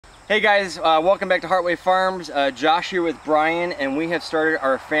Hey guys, welcome back to Heartway Farms. Josh here with Bryan, and we have started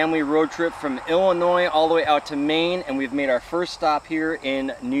our family road trip from Illinois all the way out to Maine, and we've made our first stop here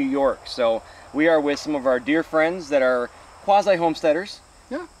in New York. So we are with some of our dear friends that are quasi-homesteaders.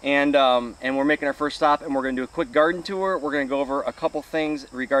 Yeah. And we're making our first stop, and we're going to do a quick garden tour. We're going to go over a couple things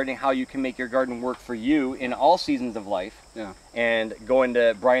regarding how you can make your garden work for you in all seasons of life. Yeah. And go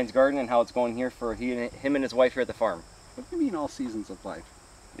into Bryan's garden and how it's going here for him and his wife here at the farm. What do you mean all seasons of life?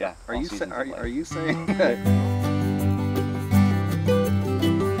 Yeah. Are you saying that?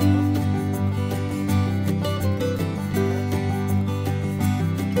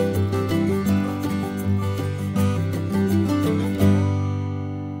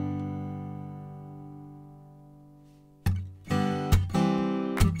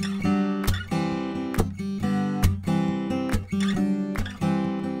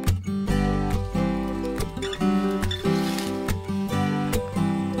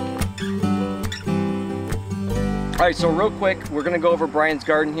 All right, so real quick, we're gonna go over Bryan's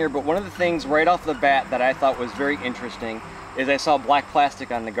garden here, but one of the things right off the bat that I thought was very interesting is I saw black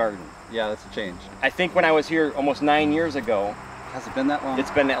plastic on the garden. Yeah, that's a change. I think when I was here almost 9 years ago. Has it been that long?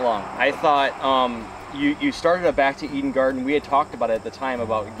 It's been that long. I thought you started a Back to Eden garden. We had talked about it at the time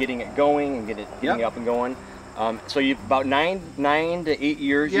about getting it going and getting it up and going. So you've about nine to 8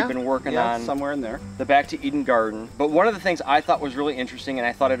 years you've been working on somewhere in there the Back to Eden garden. But one of the things I thought was really interesting, and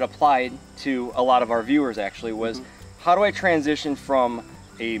I thought it applied to a lot of our viewers actually, was how do I transition from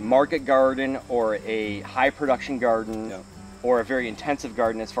a market garden or a high production garden or a very intensive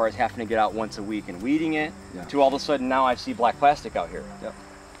garden as far as having to get out once a week and weeding it to all of a sudden now I see black plastic out here.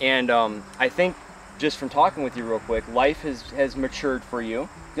 And I think just from talking with you real quick, life has matured for you.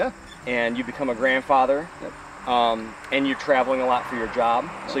 And you become a grandfather. And you're traveling a lot for your job,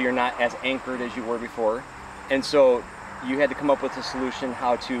 so you're not as anchored as you were before. And so you had to come up with a solution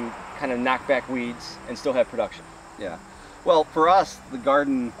how to kind of knock back weeds and still have production. Yeah. Well, for us, the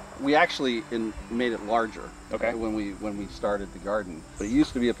garden, we actually made it larger. When we started the garden. But it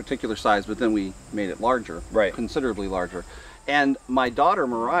used to be a particular size, but then we made it larger. Considerably larger. And my daughter,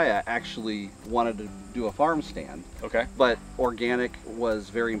 Mariah, actually wanted to do a farm stand. But organic was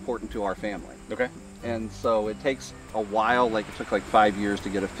very important to our family. And so it takes a while, like it took like 5 years to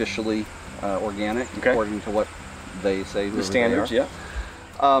get officially organic, according to what they say. The standards,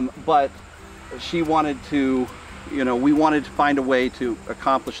 but she wanted to, we wanted to find a way to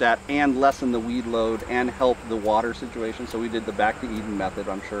accomplish that and lessen the weed load and help the water situation. So we did the Back to Eden method,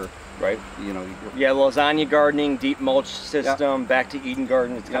 I'm sure. Yeah, lasagna gardening, deep mulch system, Back to Eden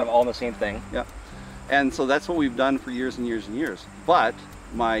garden, it's kind of all the same thing. And so that's what we've done for years and years and years. But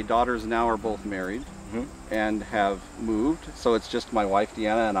my daughters now are both married and have moved, so it's just my wife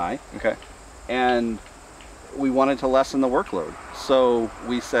Deanna and I. And we wanted to lessen the workload, so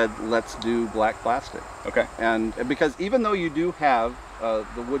we said let's do black plastic. And because even though you do have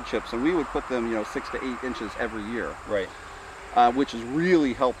the wood chips, and we would put them 6 to 8 inches every year, which has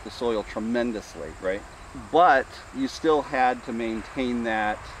really helped the soil tremendously. But you still had to maintain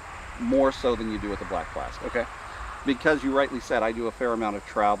that more so than you do with the black plastic. Because you rightly said, I do a fair amount of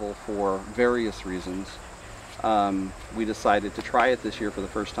travel for various reasons. We decided to try it this year for the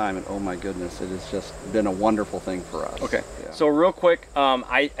first time, and oh my goodness, it has just been a wonderful thing for us. So real quick,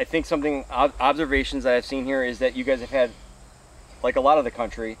 I think something, observations that I've seen here is that you guys have had, like a lot of the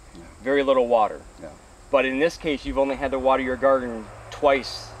country, very little water. But in this case, you've only had to water your garden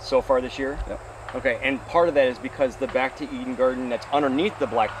twice so far this year? And part of that is because the Back to Eden garden that's underneath the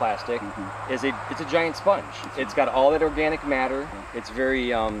black plastic it's a giant sponge. It's got all that organic matter. It's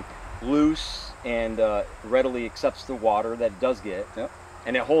very loose and readily accepts the water that it does get,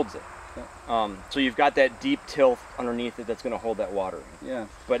 and it holds it. So you've got that deep tilth underneath it that's going to hold that water.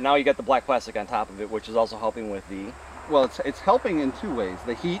 But now you got the black plastic on top of it, which is also helping with the... Well, it's helping in two ways.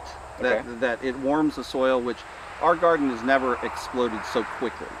 The heat, that it warms the soil, which our garden has never exploded so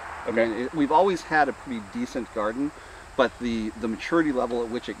quickly. I mean, we've always had a pretty decent garden, but the maturity level at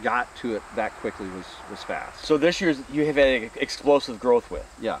which it got to it that quickly was fast. So this year you have had explosive growth with.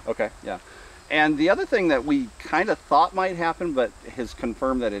 And the other thing that we kind of thought might happen, but has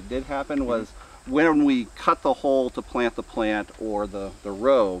confirmed that it did happen, was when we cut the hole to plant the plant or the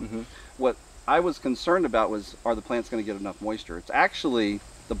row, what I was concerned about was, are the plants going to get enough moisture? It's actually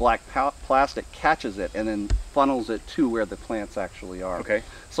the black plastic catches it and then funnels it to where the plants actually are.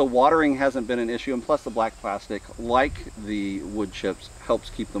 So watering hasn't been an issue, and plus the black plastic, like the wood chips, helps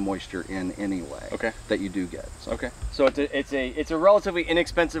keep the moisture in anyway. That you do get. So it's a relatively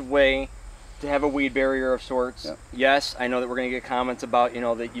inexpensive way to have a weed barrier of sorts. Yes, I know that we're going to get comments about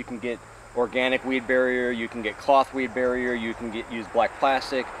that you can get organic weed barrier, you can get cloth weed barrier, you can use black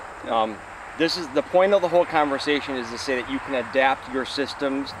plastic. This is the point of the whole conversation, is to say that you can adapt your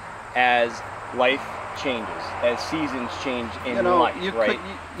systems as life changes, as seasons change in life, right?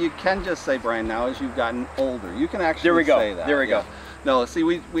 You can just say, Brian, now as you've gotten older, you can actually say that. There we go. No, see,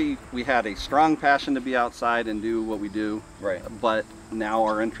 we had a strong passion to be outside and do what we do. Right. But now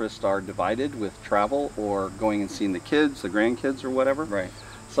our interests are divided with travel or going and seeing the kids, the grandkids, or whatever. Right.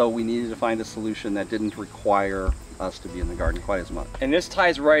 So we needed to find a solution that didn't require us to be in the garden quite as much. And this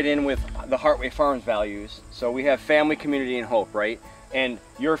ties right in with the Heartway Farms values. So we have family, community, and hope, right? And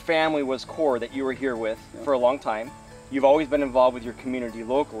your family was core that you were here with for a long time. You've always been involved with your community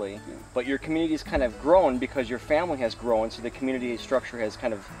locally, but your community's kind of grown because your family has grown, so the community structure has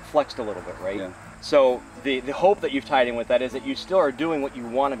kind of flexed a little bit, right? Yeah. So the hope that you've tied in with that is that you still are doing what you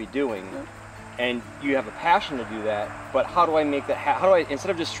want to be doing, and you have a passion to do that, but how do I make that, how do I,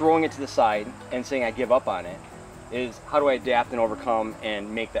 instead of just throwing it to the side and saying I give up on it, is how do I adapt and overcome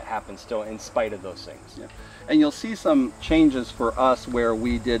and make that happen still in spite of those things? Yeah. And you'll see some changes for us where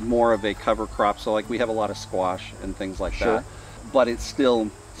we did more of a cover crop, so like we have a lot of squash and things like that, but it still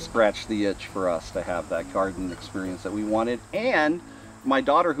scratched the itch for us to have that garden experience that we wanted. And my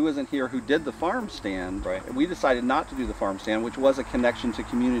daughter, who isn't here, who did the farm stand, we decided not to do the farm stand, which was a connection to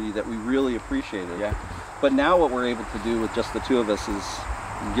community that we really appreciated. Yeah. But now what we're able to do with just the two of us is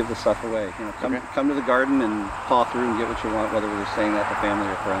give the stuff away. You know, come to the garden and paw through and get what you want, whether we're saying that to family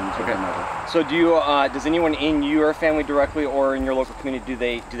or friends or whatever. So do you, does anyone in your family directly or in your local community,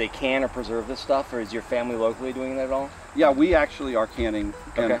 do they can or preserve this stuff, or is your family locally doing that at all? Yeah, we actually are canning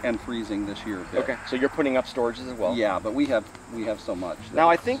and freezing this year a bit. Okay, so you're putting up storages as well? Yeah, but we have so much. Now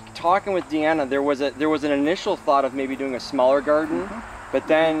I think talking with Deanna, there was an initial thought of maybe doing a smaller garden, but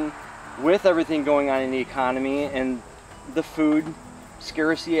then with everything going on in the economy and the food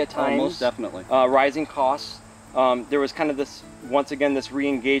scarcity at times, most definitely, rising costs, there was kind of this, once again, this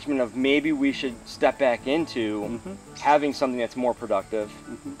re-engagement of maybe we should step back into having something that's more productive.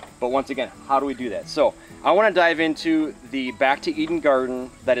 But once again, how do we do that? So I want to dive into the Back to Eden garden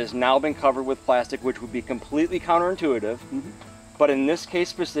that has now been covered with plastic, which would be completely counterintuitive. But in this case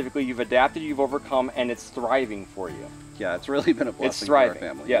specifically, you've adapted, you've overcome, and it's thriving for you. Yeah, it's really been a blessing it's thriving. for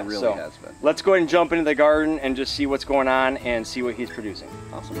our family. Yeah, it really has been. Let's go ahead and jump into the garden and just see what's going on and see what he's producing.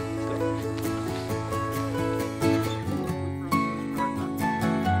 Awesome.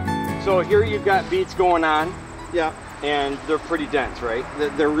 So here you've got beets going on. Yeah. And they're pretty dense, right?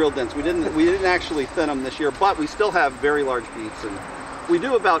 They're real dense. We didn't actually thin them this year, but we still have very large beets, and we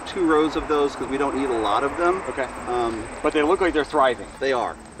do about 2 rows of those because we don't eat a lot of them. Okay. But they look like they're thriving. They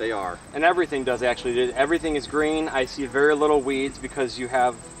are. They are. And everything does actually. Everything is green. I see very little weeds because you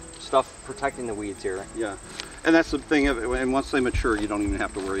have stuff protecting the weeds here. Yeah. And that's the thing of it. And once they mature, you don't even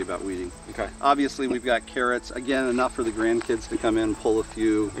have to worry about weeding. Okay. Obviously, we've got carrots. Again, enough for the grandkids to come in, pull a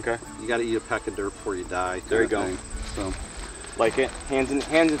few. Okay. You got to eat a peck of dirt before you die. There you go. So. Like it. Hands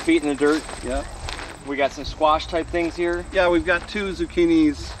and feet in the dirt. Yeah. We got some squash type things here. Yeah, we've got 2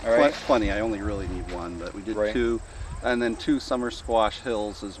 zucchinis. All right. Plenty. I only really need 1, but we did 2. And then 2 summer squash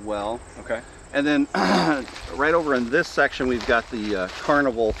hills as well. Okay. And then right over in this section, we've got the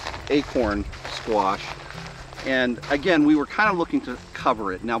carnival acorn squash. And again, we were kind of looking to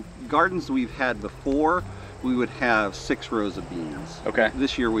cover it. Now, gardens we've had before, we would have 6 rows of beans. Okay.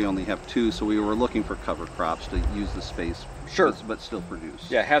 This year we only have 2, so we were looking for cover crops to use the space. Sure. But still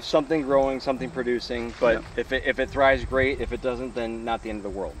produce. Yeah, have something growing, something producing, but if it thrives, great. If it doesn't, then not the end of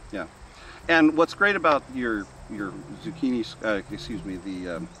the world. Yeah. And what's great about your zucchini,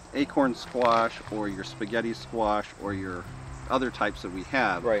 the acorn squash or your spaghetti squash or your other types that we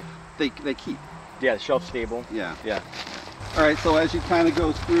have, they keep. Yeah, shelf stable. Yeah. Yeah. All right, so as you kind of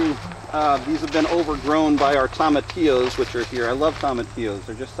go through, these have been overgrown by our tomatillos, which are here. I love tomatillos.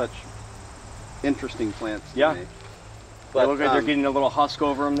 They're just such interesting plants to me. But, they look like they're getting a little husk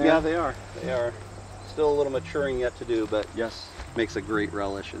over them there. Yeah, they are. They are. Still a little maturing yet to do, but makes a great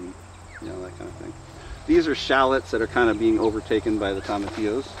relish and that kind of thing. These are shallots that are kind of being overtaken by the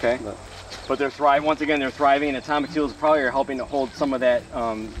tomatillos. Okay. But they're thriving. Once again, they're thriving, and the tomatillos probably are helping to hold some of that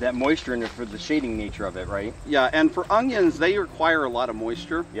that moisture in there for the shading nature of it, right? Yeah, and for onions, they require a lot of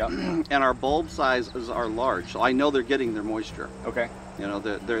moisture. Yeah. And our bulb sizes are large, so I know they're getting their moisture. Okay. You know,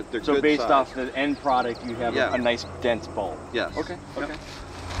 they're so good based size. off the end product, you have a nice dense bulb. Yes. Okay. Okay.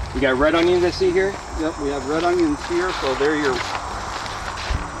 We got red onions I see here. Yep. We have red onions here, so they're your,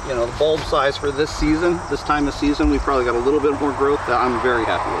 the bulb size for this season. This time of season, we probably got a little bit more growth. I'm very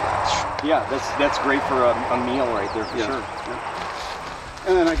happy with that. Yeah, that's great for a meal right there for sure. Yeah.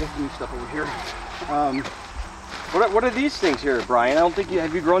 And then I got some stuff over here. What are these things here, Brian? I don't think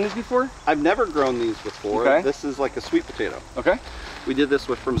have you grown these before? I've never grown these before. Okay. This is like a sweet potato. Okay. We did this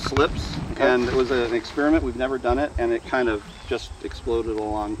from slips, and it was an experiment. We've never done it, and it kind of just exploded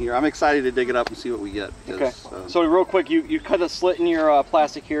along here. I'm excited to dig it up and see what we get. Because, so real quick, you cut a slit in your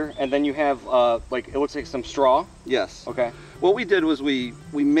plastic here, and then you have like, it looks like some straw. Yes. Okay. What we did was we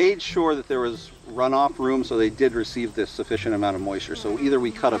made sure that there was runoff room, so they did receive this sufficient amount of moisture. So either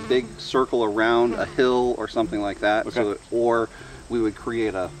we cut a big circle around a hill or something like that, or we would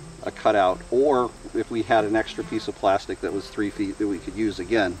create a cutout, or if we had an extra piece of plastic that was 3 feet that we could use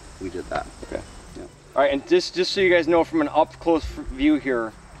again, we did that. Okay. Yeah. All right, and just so you guys know, from an up close view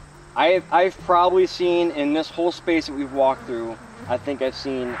here, I've probably seen in this whole space that we've walked through, I think I've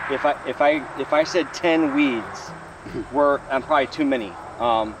seen, if I said 10 weeds, I'm probably too many.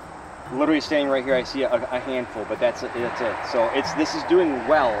 Literally standing right here, I see a handful, but that's it. So this is doing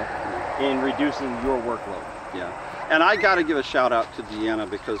well in reducing your workload. Yeah. And I got to give a shout out to Deanna,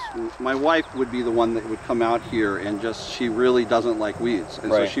 because my wife would be the one that would come out here and she really doesn't like weeds.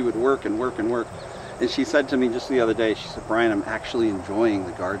 And so she would work and work and work. And she said to me just the other day, she said, Brian, I'm actually enjoying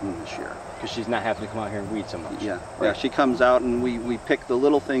the garden this year. Because she's not having to come out here and weed so much. Yeah, yeah. She comes out and we pick the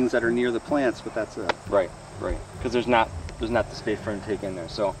little things that are near the plants, but that's it. Right. Because there's not the space for them to take in there.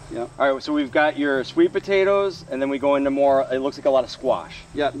 So, all right, so we've got your sweet potatoes, and then we go into more, it looks like a lot of squash.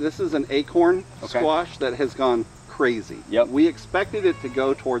 Yeah, this is an acorn squash that has gone crazy. Yep. We expected it to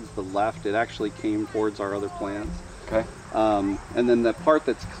go towards the left. It actually came towards our other plants. Okay. And then the part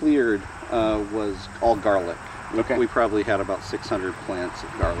that's cleared was all garlic. Okay. We probably had about 600 plants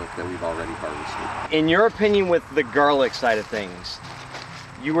of garlic that we've already harvested. In your opinion, with the garlic side of things,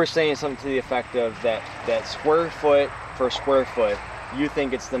 you were saying something to the effect of that square foot for square foot, you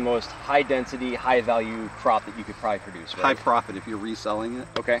think it's the most high density, high value crop that you could probably produce, right? High profit if you're reselling it.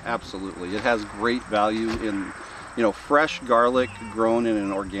 Okay. Absolutely. It has great value in, fresh garlic grown in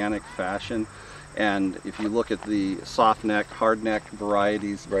an organic fashion. And if you look at the soft neck, hard neck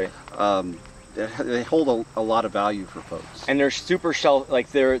varieties, they hold a lot of value for folks. And they're super shelf,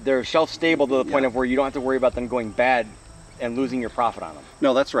 like they're shelf stable to the point of where you don't have to worry about them going bad and losing your profit on them.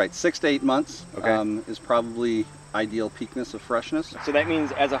 No, that's right. 6 to 8 months is probably ideal peakness of freshness. So that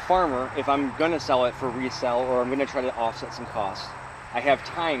means, as a farmer, if I'm going to sell it for resell, or I'm going to try to offset some costs, I have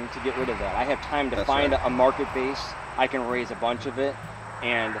time to get rid of that. I have time to find a market base. I can raise a bunch of it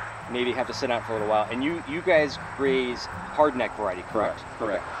and maybe have to sit out for a little while. And you guys raise hardneck variety, correct?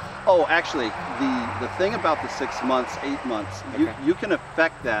 Correct. Oh, actually, the thing about the 6 months, 8 months, you can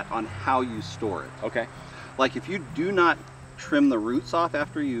affect that on how you store it. Okay. Like if you do not trim the roots off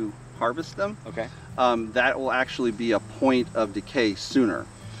after you harvest them, that will actually be a point of decay sooner.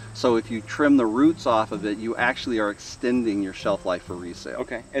 So if you trim the roots off of it, you actually are extending your shelf life for resale.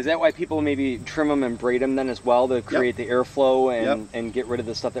 Okay. Is that why people maybe trim them and braid them then as well to create the airflow and get rid of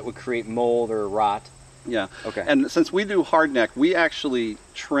the stuff that would create mold or rot? Yeah. Okay. And since we do hardneck, we actually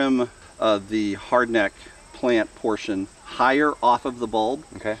trim the hardneck plant portion higher off of the bulb.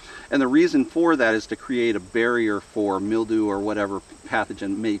 Okay. And the reason for that is to create a barrier for mildew or whatever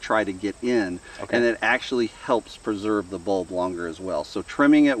pathogen may try to get in. Okay. And it actually helps preserve the bulb longer as well. So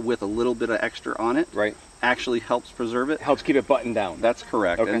trimming it with a little bit of extra on it actually helps preserve it. Helps keep it buttoned down. That's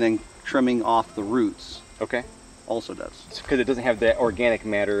correct. Okay. And then trimming off the roots also does. Because it doesn't have that organic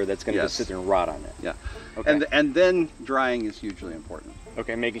matter that's going to just sit there and rot on it. Yeah. Okay. And then drying is hugely important.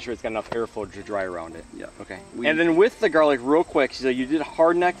 Okay, making sure it's got enough airflow to dry around it. Yeah. Okay. And then with the garlic, real quick, so you did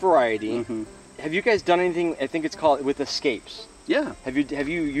hardneck variety. Have you guys done anything? I think it's called with escapes. Yeah. Have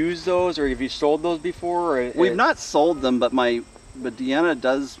you used those, or have you sold those before? Or, we've not sold them, but Deanna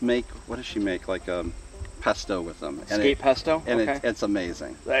does make. What does she make? Like pesto with them. Escape pesto. And it's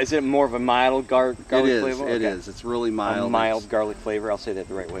amazing. Is it more of a mild garlic flavor? It is. It's really mild. A mild garlic flavor. I'll say that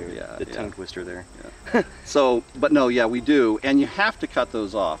the right way. Yeah. The tongue twister there. Yeah. So, but no, we do, and you have to cut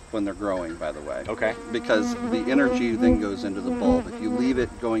those off when they're growing, by the way. Okay. Because the energy then goes into the bulb. If you leave it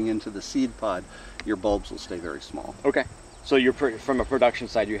going into the seed pod, your bulbs will stay very small. Okay. So you're from a production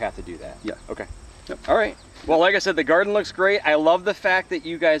side, you have to do that. Yeah. Okay. Yep. All right. Well, like I said, the garden looks great. I love the fact that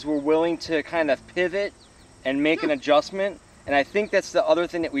you guys were willing to kind of pivot and make an adjustment. And I think that's the other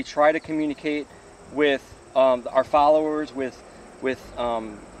thing that we try to communicate with our followers, with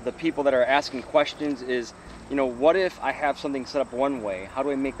the people that are asking questions is, what if I have something set up one way? How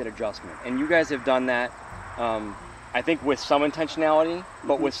do I make that adjustment? And you guys have done that, I think, with some intentionality,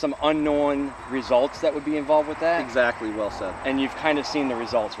 but with some unknown results that would be involved with that. Exactly, well said. And you've kind of seen the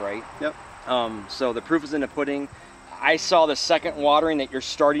results, right? Yep. So the proof is in the pudding. I saw the second watering that you're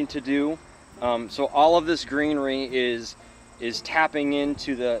starting to do. So all of this greenery is tapping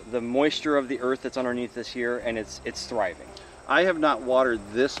into the moisture of the earth that's underneath this here, and it's thriving. I have not watered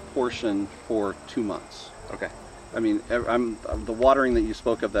this portion for 2 months. Okay. I mean, the watering that you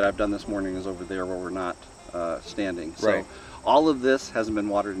spoke of that I've done this morning is over there where we're not standing. So right. all of this hasn't been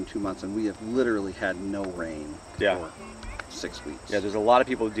watered in 2 months, and we have literally had no rain for 6 weeks. Yeah, there's a lot of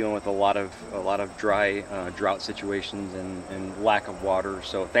people dealing with a lot of dry drought situations and lack of water.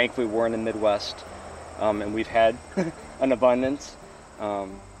 So thankfully we're in the Midwest, and we've had an abundance.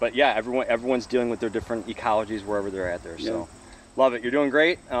 But yeah, everyone's dealing with their different ecologies wherever they're at there. So love it. You're doing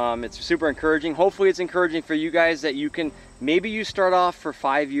great. It's super encouraging. Hopefully it's encouraging for you guys that you can, maybe you start off for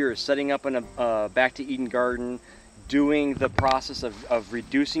 5 years setting up a Back to Eden garden, doing the process of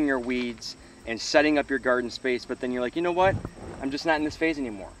reducing your weeds and setting up your garden space, but then you're like, you know what? I'm just not in this phase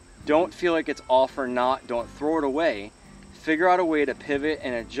anymore. Don't feel like it's all for naught. Don't throw it away. Figure out a way to pivot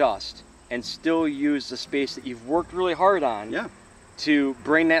and adjust and still use the space that you've worked really hard on to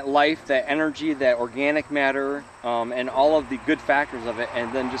bring that life, that energy, that organic matter, and all of the good factors of it,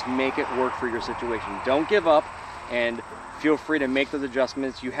 and then just make it work for your situation. Don't give up, and feel free to make those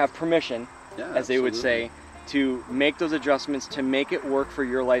adjustments. You have permission, as they would say, to make those adjustments to make it work for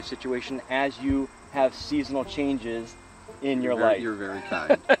your life situation as you have seasonal changes in your life. You're very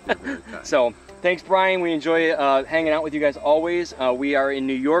kind. You're very kind. So thanks, Bryan. We enjoy hanging out with you guys always. We are in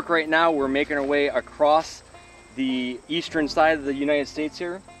New York right now. We're making our way across the eastern side of the United States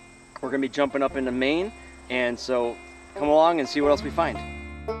here. We're going to be jumping up into Maine, and so come along and see what else we find.